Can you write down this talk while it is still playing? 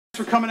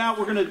for coming out.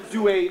 We're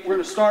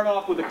gonna start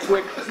off with a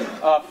quick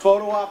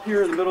photo op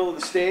here in the middle of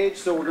the stage.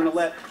 So we're gonna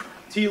let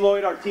T.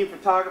 Lloyd, our team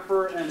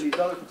photographer, and these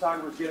other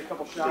photographers get a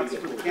couple shots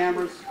for the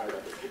cameras.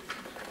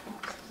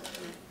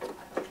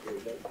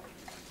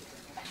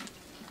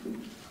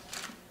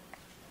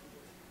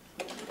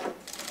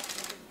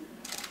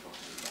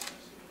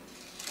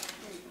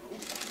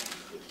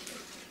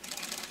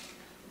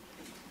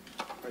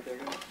 Right there,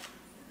 guys.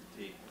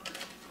 T.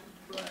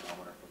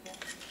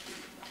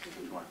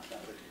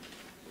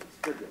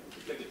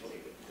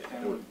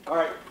 All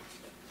right.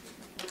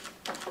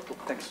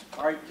 Thanks.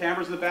 All right,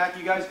 cameras in the back.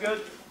 You guys good?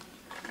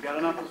 You got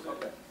enough?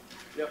 Okay.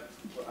 Yep.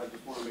 Well, I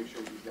just want to make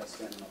sure you guys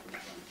standing up in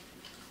front.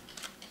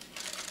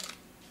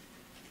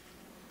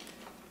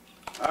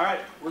 All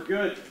right, we're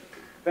good.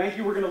 Thank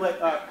you. We're going to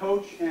let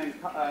Coach and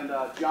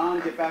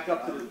John get back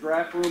up to the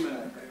draft room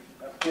and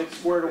get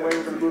squared away.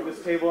 We're going to move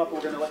this table up.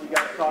 We're going to let you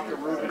guys talk to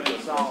Reuben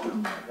and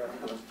Solomon.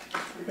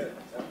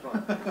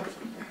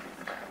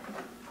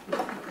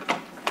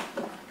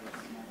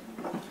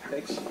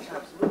 Thanks.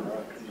 Absolutely.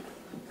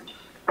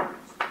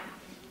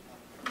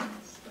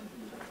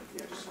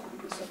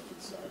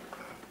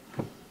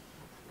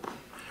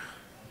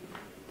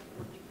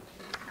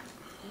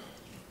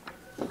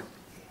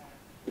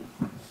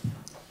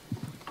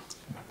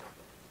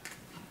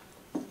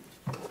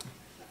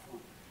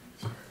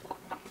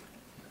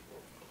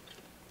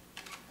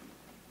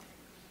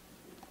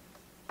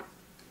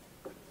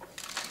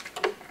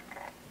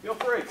 Feel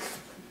free.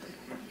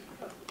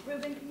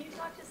 Reuben, can you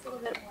talk just a little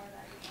bit more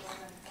about your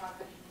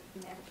progress?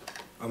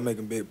 I'm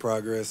making big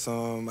progress.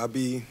 I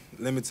be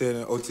limited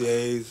in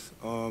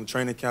OTAs.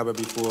 Training camp I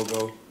be full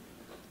go.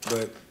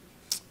 But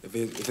if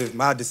it's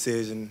my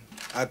decision,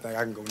 I think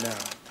I can go now.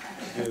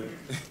 Yeah.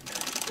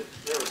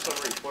 There were some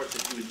reports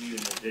that you would need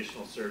an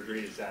additional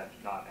surgery. Is that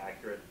not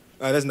accurate?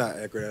 That's not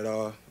accurate at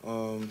all.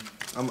 I'm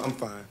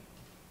fine.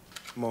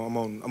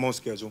 I'm on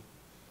schedule.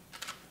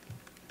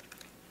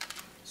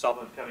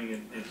 Someone coming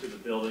into the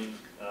building,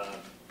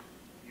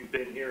 you've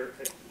been here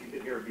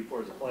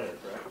before as a player,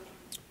 correct?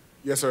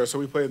 Yes, sir. So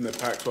we played in the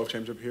Pac-12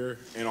 championship here,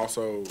 and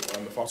also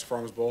the Foster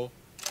Farmers Bowl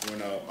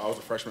when I was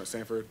a freshman at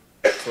Stanford.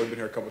 So we've been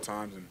here a couple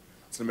times, and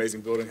it's an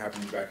amazing building.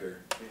 Happy to be back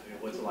here.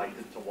 What's it like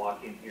to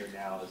walk in here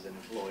now as an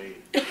employee?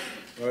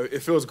 It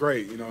feels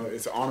great. You know,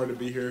 it's an honor to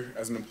be here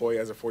as an employee,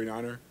 as a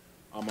 49er.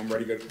 I'm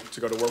ready to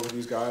go to work with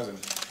these guys and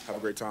have a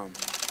great time.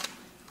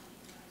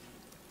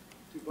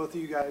 Do both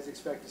of you guys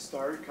expect to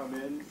start, come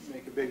in,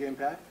 make a big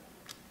impact?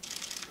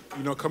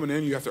 You know, coming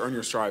in, you have to earn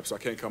your stripes. I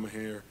can't come in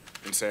here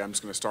and say I'm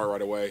just going to start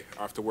right away.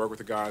 I have to work with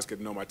the guys, get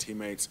to know my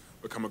teammates,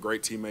 become a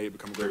great teammate,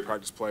 become a great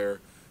practice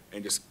player,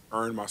 and just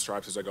earn my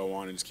stripes as I go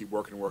on and just keep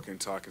working and working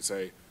until I can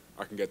say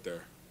I can get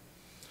there.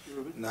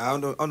 Nah, I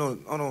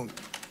don't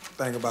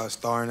think about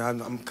starting.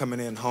 I'm coming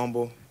in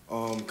humble.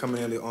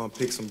 Coming in to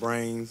pick some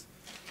brains.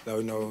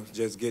 You know,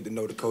 just get to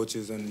know the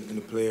coaches and the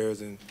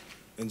players and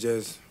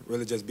just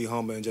really just be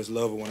humble and just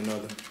love one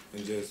another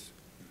and just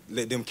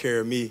let them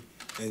carry me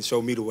and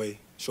show me the way,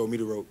 show me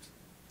the ropes.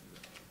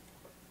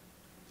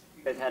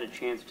 You guys had a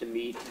chance to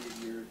meet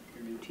your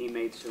new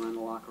teammates who are in the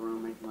locker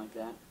room, anything like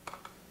that?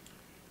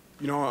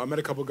 You know, I met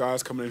a couple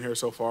guys coming in here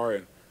so far,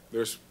 and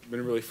there's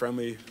been really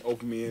friendly,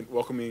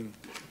 welcoming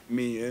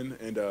me in,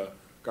 and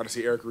got to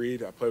see Eric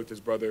Reed. I played with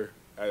his brother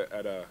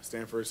at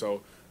Stanford,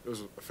 so it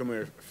was a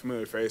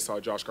familiar face. Saw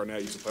Josh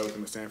Garnett, used to play with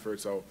him at Stanford,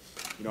 so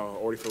you know, I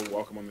already feel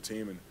welcome on the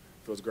team, and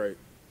it feels great.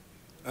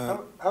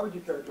 How would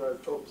you characterize?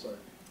 Oh, sorry.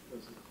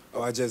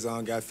 Oh, I just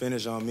got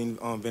finished on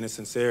being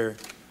sincere,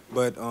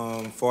 but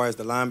as far as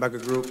the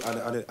linebacker group,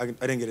 I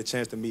didn't get a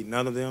chance to meet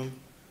none of them,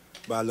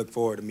 but I look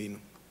forward to meeting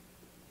them.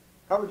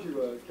 How would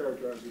you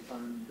characterize the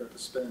time you got to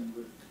spend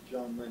with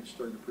John Lynch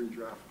during the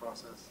pre-draft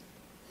process?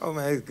 Oh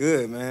man, it's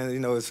good, man. You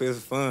know, it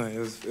was fun. It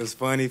was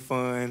funny,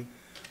 fun,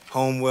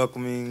 home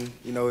welcoming.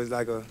 You know, it's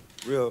like a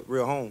real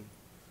home,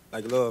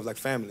 like love, like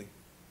family.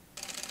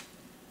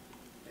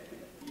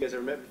 You guys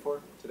ever met before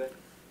today?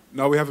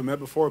 No, we haven't met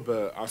before,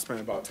 but I spent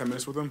about 10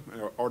 minutes with him,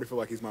 and I already feel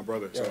like he's my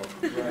brother. So.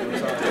 He's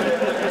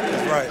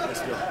right.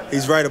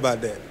 He's right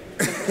about that.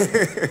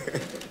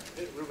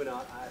 Reuben,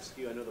 I'll ask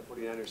you, I know the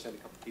 49ers sent a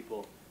couple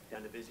people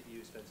down to visit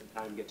you, spend some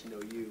time, get to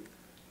know you.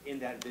 In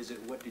that visit,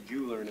 what did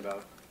you learn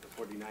about the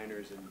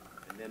 49ers and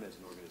them as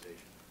an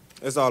organization?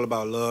 It's all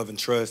about love and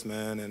trust,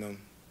 man, and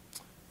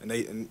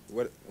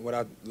what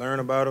I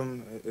learned about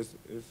them is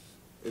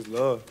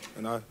love,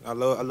 and I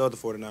love the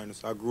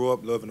 49ers. I grew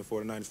up loving the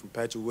 49ers, from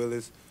Patrick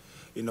Willis,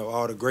 you know,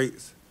 all the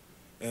greats,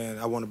 and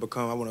I want to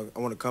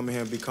come in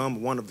here and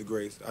become one of the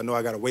greats. I know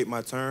I got to wait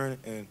my turn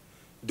and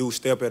do a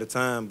step at a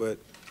time, but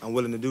I'm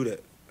willing to do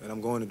that, and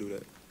I'm going to do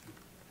that.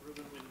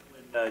 Reuben,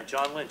 when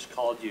John Lynch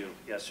called you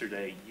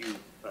yesterday, you,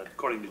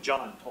 according to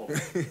John, told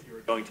him you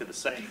were going to the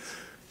Saints.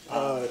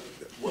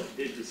 What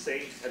did the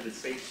Saints? Have the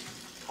Saints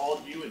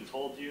called you and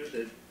told you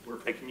that we're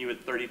picking you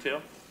at 32?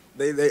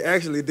 They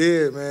actually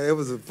did, man. It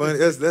was a funny.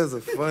 That's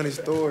a funny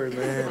story,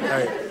 man.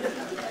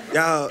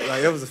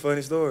 It was a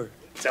funny story.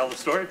 Tell the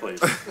story,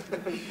 please. All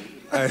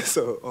right,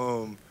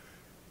 so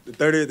the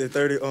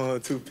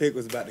 32 pick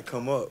was about to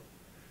come up,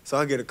 So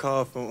I get a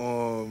call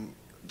from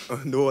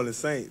New Orleans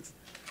Saints,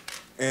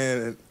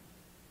 and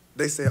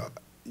they say, are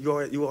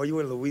you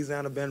in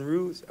Louisiana, Baton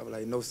Rouge? I was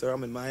like, no, sir,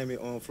 I'm in Miami,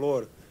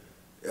 Florida.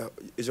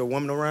 Is your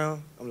woman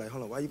around? I'm like,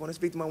 hold on, why you want to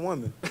speak to my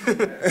woman?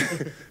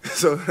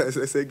 So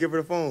they said, give her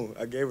the phone.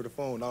 I gave her the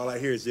phone. All I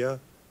hear is, yeah,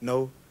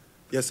 no,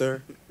 yes,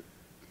 sir.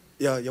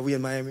 Yeah, we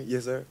in Miami,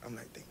 yes, sir. I'm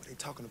like, dang, what they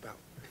talking about?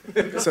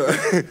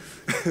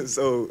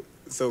 So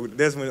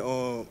that's when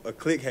a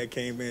click had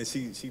came in.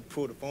 She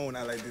pulled the phone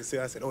out like this.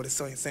 I said, oh, this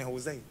is San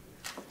Jose.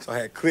 So I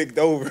had clicked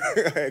over.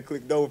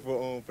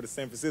 For the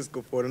San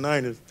Francisco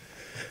 49ers.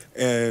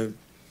 And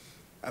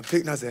I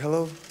picked and I said,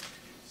 hello?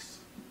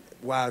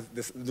 Wow,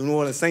 the New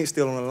Orleans Saints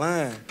still on the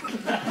line.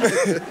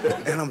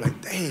 And I'm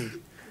like,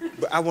 dang.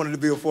 But I wanted to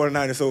be a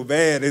 49er so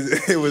bad.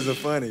 It was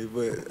funny,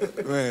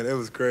 but man, it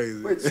was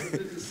crazy. Wait, so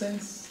did the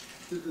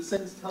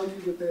Saints tell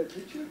you that they had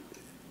picked you?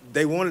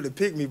 They wanted to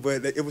pick me,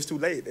 but it was too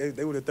late.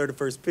 They were the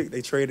 31st pick.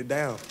 They traded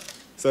down.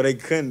 So they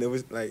couldn't. It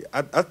was like,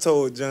 I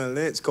told Coach John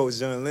Lynch,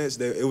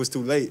 that it was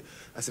too late.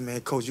 I said,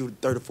 man, Coach, you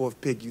the 34th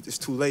pick. It's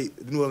too late.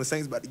 The New Orleans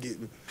Saints about to get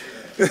me.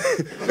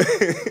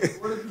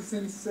 What did the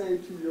Saints say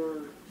to your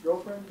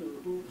girlfriend?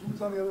 Or who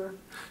was on the other?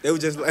 They were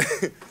just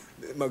like,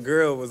 my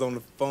girl was on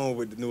the phone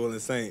with the New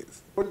Orleans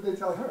Saints. What did they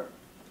tell her?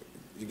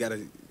 You got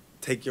to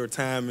take your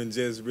time and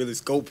just really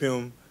scope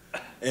him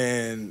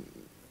and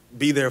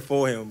be there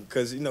for him.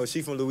 Because,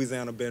 she's from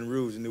Louisiana, Baton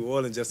Rouge. New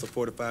Orleans just a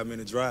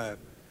 45-minute drive.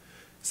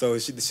 So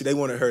they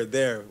wanted her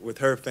there with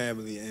her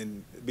family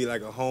and be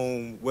like a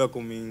home,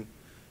 welcoming,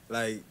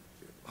 like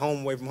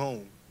home away from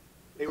home.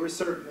 They were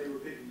certain they were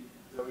picking you.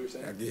 Is that what you're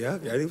saying? Yeah,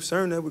 they were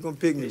certain that we're going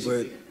to pick me.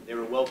 But They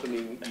were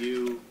welcoming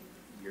you,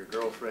 your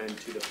girlfriend,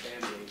 to the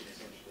family,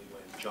 essentially,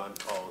 when John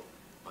called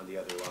on the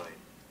other line.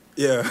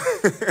 yeah.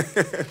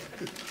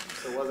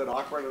 So was it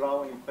awkward at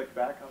all when you clicked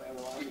back on the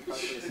other line?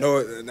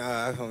 No,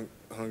 nah, I hung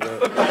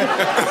up.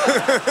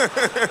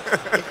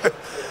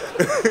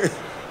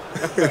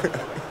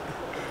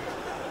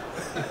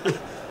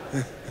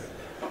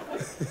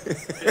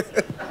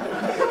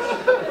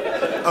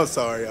 I'm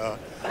sorry, y'all.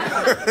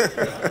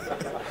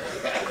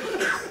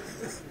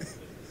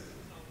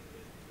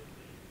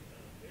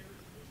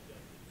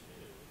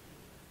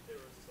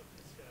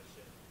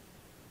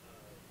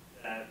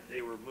 That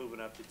they were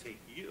moving up to take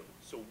you.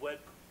 So what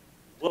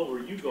were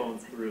you going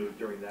through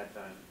during that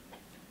time?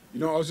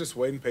 I was just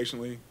waiting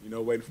patiently,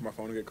 waiting for my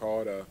phone to get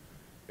called.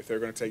 If they're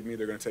going to take me,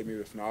 they're going to take me.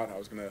 If not, I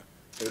was going to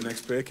get the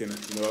next pick. And, I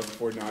was the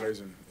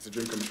 49ers, and it's a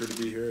dream come true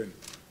to be here, and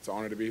it's an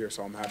honor to be here,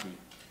 so I'm happy.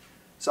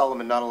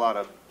 Solomon, not a lot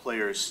of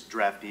players,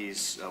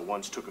 draftees,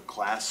 once took a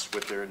class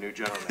with their new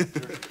general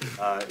manager.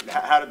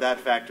 How did that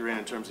factor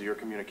in terms of your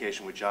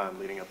communication with John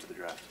leading up to the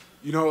draft?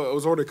 It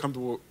was already a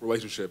comfortable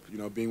relationship,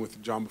 being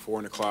with John before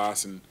in the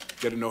class and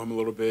get to know him a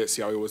little bit,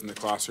 see how he was in the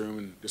classroom,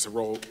 and just a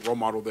role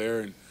model there,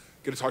 and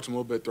get to talk to him a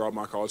little bit throughout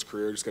my college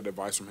career, just get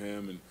advice from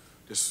him, and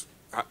just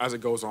as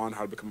it goes on,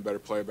 how to become a better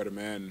player, better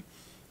man.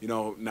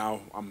 And,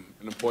 now I'm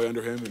an employee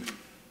under him, and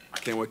I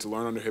can't wait to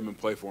learn under him and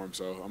play for him,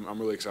 so I'm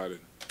really excited.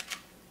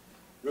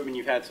 Reuben,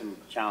 you've had some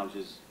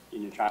challenges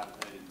in your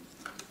childhood, and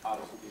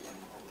obviously you've been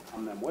able to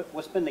overcome them.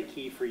 What's been the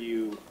key for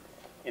you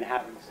in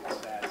having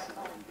success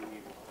and being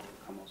able to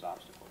overcome those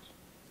obstacles?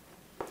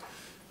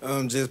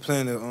 Just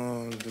playing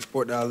the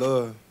sport that I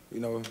love.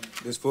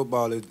 This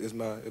football is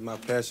my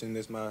passion.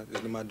 It's my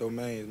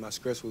domain. It's my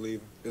stress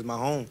reliever. It's my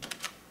home.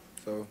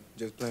 So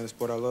just playing the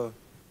sport I love.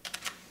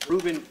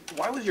 Reuben,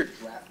 why was your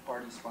draft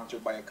party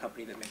sponsored by a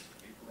company that makes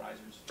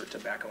vaporizers for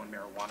tobacco and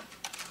marijuana?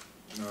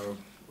 No,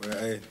 well,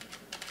 hey,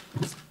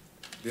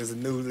 there's a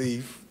new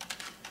leaf,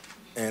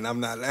 and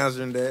I'm not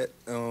answering that.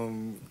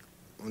 I'm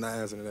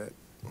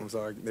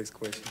sorry. Next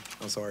question.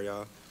 I'm sorry,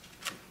 y'all.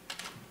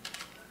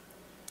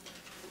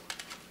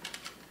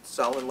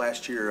 Solomon,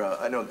 last year,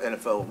 I know the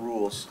NFL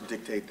rules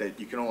dictate that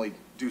you can only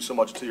do so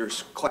much until your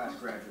class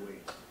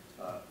graduates.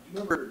 Do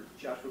you remember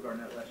Joshua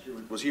Garnett last year?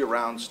 Was he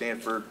around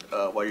Stanford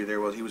while you were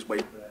there? He was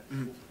waiting for that?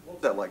 Mm-hmm. What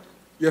was that like?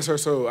 Yes, sir.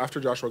 So after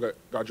Joshua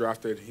got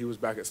drafted, he was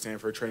back at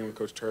Stanford training with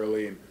Coach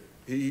Turley, and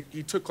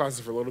he took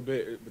classes for a little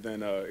bit, but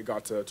then it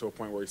got to a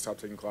point where he stopped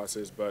taking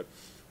classes. But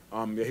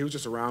he was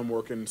just around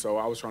working, so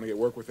I was trying to get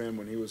work with him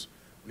when he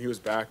was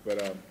back.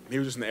 But he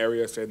was just in the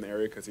area, stayed in the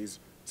area because he's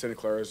Santa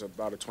Clara is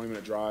about a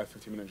 20-minute drive,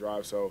 15-minute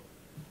drive. So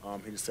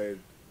he just stayed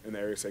in the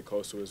area, stayed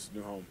close to his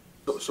new home.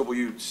 So will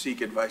you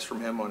seek advice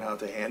from him on how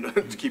to handle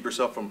to keep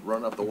yourself from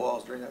running up the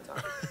walls during that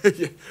time?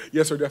 Yeah,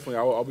 yes, sir, definitely.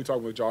 I'll be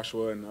talking with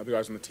Joshua and other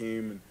guys on the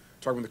team and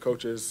talking with the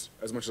coaches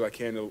as much as I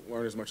can to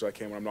learn as much as I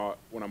can when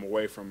I'm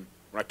away from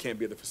when I can't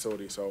be at the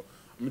facility. So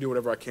I'm gonna do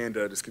whatever I can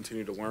to just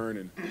continue to learn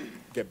and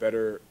get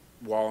better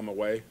while I'm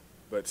away,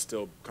 but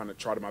still kind of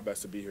try to my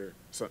best to be here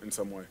in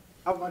some way.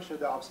 How much of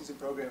the off-season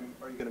program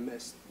are you going to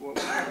miss?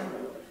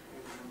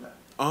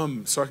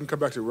 So I can come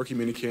back to rookie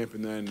minicamp,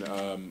 and then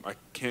I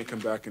can't come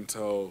back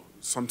until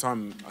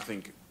sometime, I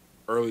think,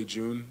 early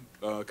June,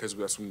 because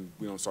that's when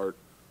we don't start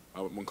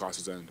when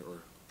classes end.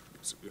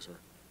 Yes, sir.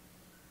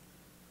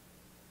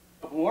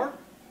 More?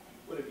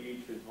 What have you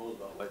each been told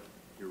about what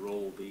your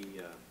role will be,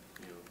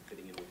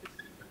 fitting in with this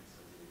defense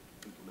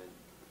and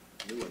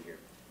new one here?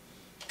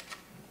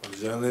 Well,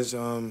 John Lynch,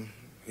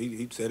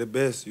 he said it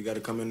best. You got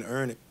to come in and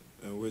earn it,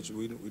 which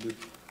we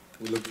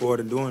look forward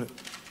to doing it.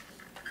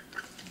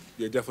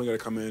 Yeah, definitely got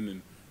to come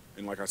in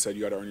and like I said,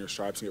 you got to earn your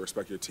stripes and get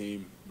respect your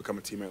team, become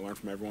a teammate, learn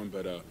from everyone.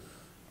 But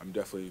I'm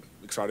definitely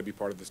excited to be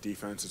part of this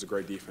defense. It's a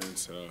great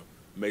defense.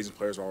 Amazing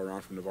players all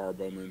around, from Navarro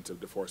Bowman to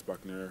DeForest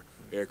Buckner,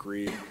 Eric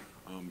Reed.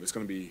 It's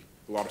going to be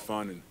a lot of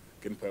fun, and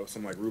getting to play with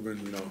someone like Reuben,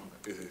 you know,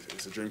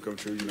 it's a dream come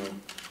true. You know,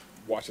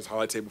 watch his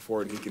highlight tape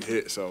before and he can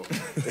hit. So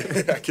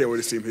I can't wait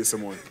to see him hit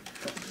someone.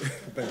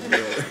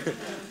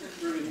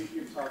 Reuben,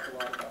 you've talked a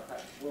lot about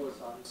Patrick Willis,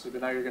 obviously,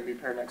 but now you're going to be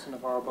paired next to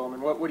Navarro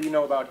Bowman. What do you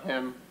know about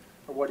him,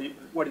 or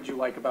what did you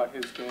like about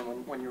his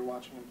game when you were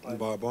watching him play?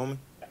 Navarro Bowman?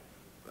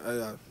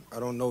 I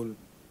don't know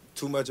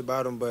too much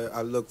about him, but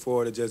I look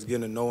forward to just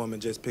getting to know him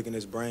and just picking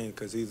his brain,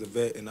 because he's a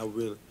vet, and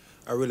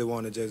I really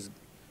want to just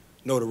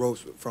know the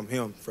ropes from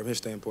him, from his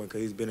standpoint,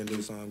 because he's been in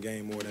this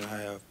game more than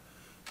I have.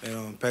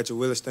 And Patrick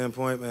Willis'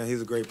 standpoint, man,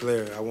 he's a great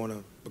player. I want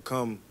to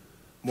become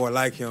more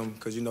like him,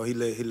 because you know he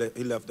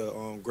left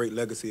a great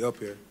legacy up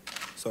here.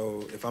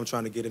 So if I'm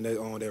trying to get in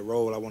that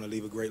role, I want to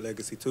leave a great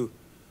legacy too,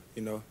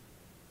 you know.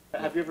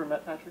 Have you ever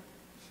met Patrick?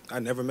 I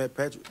never met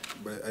Patrick,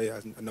 but hey,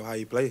 I know how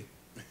he play.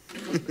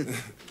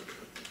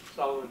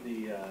 So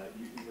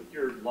with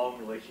your long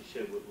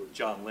relationship with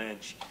John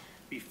Lynch,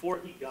 before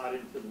he got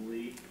into the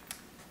league,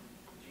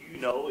 do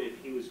you know if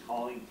he was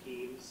calling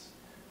teams,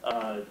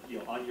 you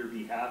know, on your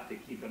behalf to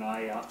keep an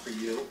eye out for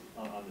you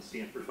on the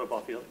Stanford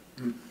football field?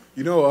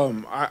 You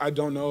know, I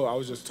don't know. I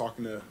was just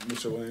talking to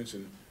Mr. Lynch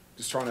and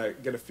just trying to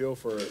get a feel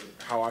for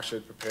how I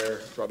should prepare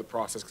throughout the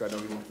process, because I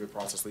know he went through the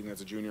process leaving as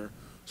a junior.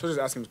 So just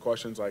asking him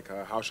questions like,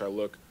 how should I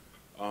look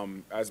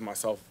as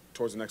myself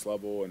towards the next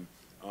level, and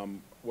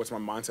what's my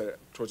mindset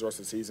towards the rest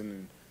of the season.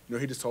 And you know,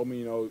 he just told me,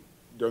 you know,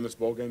 during this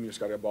bowl game, you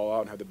just got to ball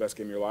out and have the best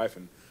game of your life.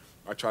 And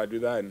I try to do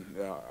that, and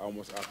I'm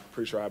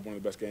pretty sure I had one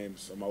of the best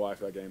games of my life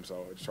that game.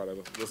 So I just try to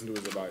listen to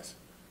his advice.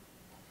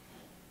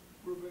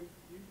 Reuben,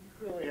 you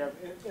clearly have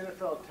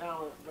NFL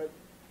talent, but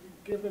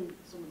given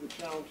some of the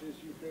challenges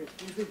you face,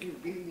 do you think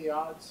you've beaten the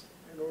odds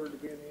in order to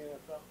be in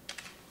the NFL?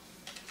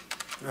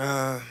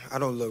 I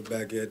don't look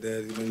back at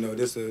that. You know,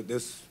 this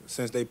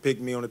since they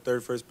picked me on the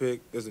 31st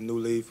pick, there's a new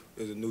leaf,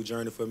 there's a new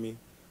journey for me.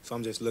 So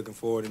I'm just looking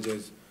forward and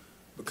just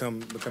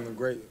becoming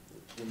great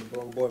with the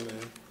boy,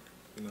 man.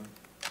 You know.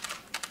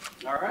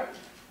 All right.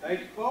 Thank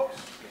you, folks.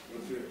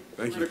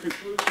 Thank you. We're going to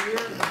conclude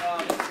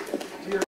here.